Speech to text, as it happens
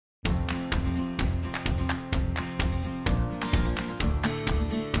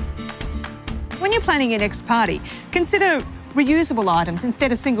you're planning your next party, consider reusable items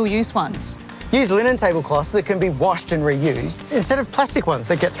instead of single-use ones. Use linen tablecloths that can be washed and reused instead of plastic ones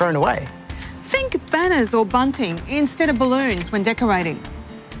that get thrown away. Think banners or bunting instead of balloons when decorating.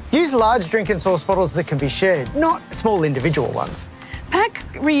 Use large drink and sauce bottles that can be shared, not small individual ones. Pack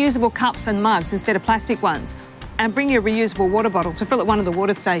reusable cups and mugs instead of plastic ones, and bring your reusable water bottle to fill at one of the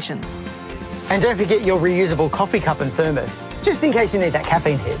water stations. And don't forget your reusable coffee cup and thermos, just in case you need that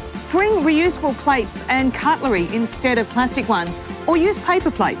caffeine hit. Bring reusable plates and cutlery instead of plastic ones, or use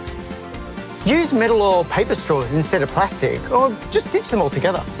paper plates. Use metal or paper straws instead of plastic, or just stitch them all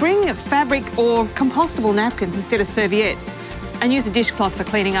together. Bring fabric or compostable napkins instead of serviettes, and use a dishcloth for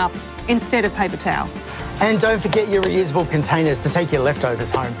cleaning up instead of paper towel. And don't forget your reusable containers to take your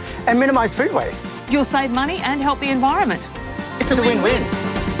leftovers home and minimise food waste. You'll save money and help the environment. It's a win-win.